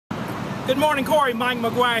Good morning, Cory. Mike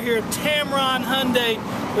McGuire here at Tameron Hyundai.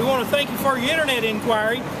 We want to thank you for your internet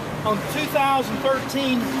inquiry on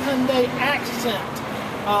 2013 Hyundai Accent.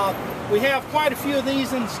 We have quite a few of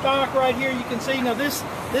these in stock right here. You can see now this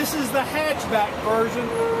is the hatchback version.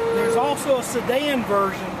 There's also a sedan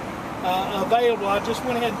version available. I just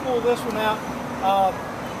went ahead and pulled this one out.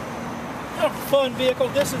 Kind of a fun vehicle.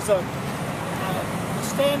 This is a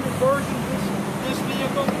standard version of this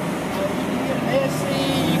vehicle. You can get an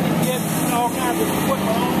SE, you can get all kinds of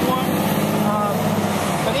equipment on one.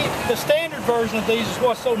 But the standard version of these is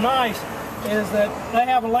what's so nice is that they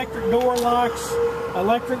have electric door locks,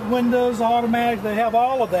 electric windows, automatic. They have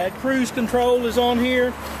all of that. Cruise control is on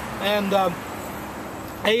here, and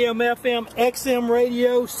AM, FM, XM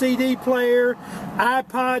radio, CD player,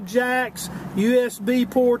 iPod jacks, USB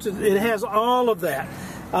ports. It has all of that.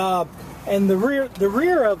 And the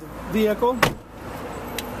rear of the vehicle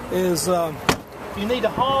is you need to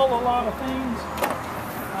haul a lot of things.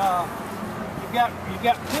 You've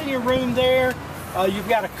got plenty of room there. You've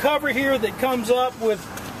got a cover here that comes up with,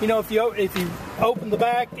 you know, if you open the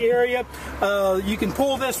back area, you can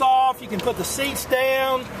pull this off. You can put the seats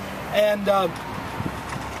down, and you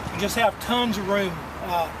just have tons of room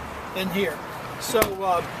in here. So,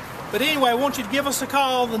 but anyway, I want you to give us a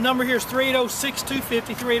call. The number here is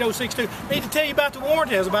 380-6250, 380-62. I need to tell you about the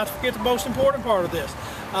warranty. I was about to forget the most important part of this.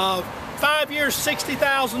 5 years,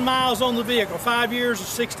 60,000 miles on the vehicle. 5 years of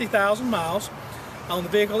 60,000 miles on the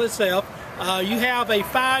vehicle itself. You have a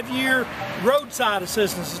 5-year roadside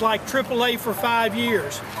assistance. It's like AAA for 5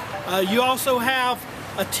 years. You also have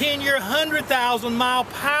a 10-year, 100,000-mile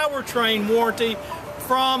powertrain warranty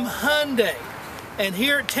from Hyundai. And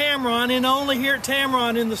here at Tameron, and only here at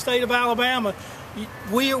Tameron in the state of Alabama,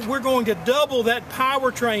 we're going to double that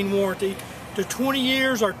powertrain warranty to 20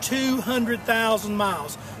 years or 200,000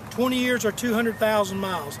 miles. 20 years or 200,000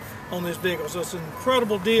 miles on this vehicle. So it's an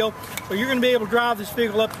incredible deal. So you're going to be able to drive this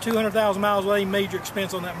vehicle up to 200,000 miles without any major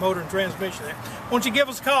expense on that motor and transmission there. Why don't you give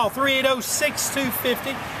us a call,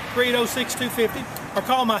 380-6250, 380-6250, or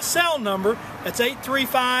call my cell number. That's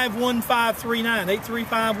 835-1539,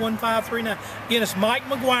 835-1539. Again, it's Mike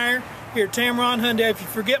McGuire here at Tameron Hyundai. If you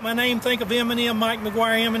forget my name, think of M&M, Mike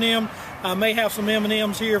McGuire M&M. I may have some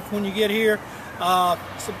M&Ms here when you get here. So a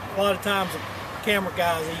lot of times the camera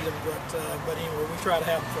guys eat them, but anyway, we try to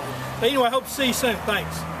have them for you. But anyway, I hope to see you soon.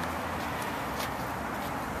 Thanks.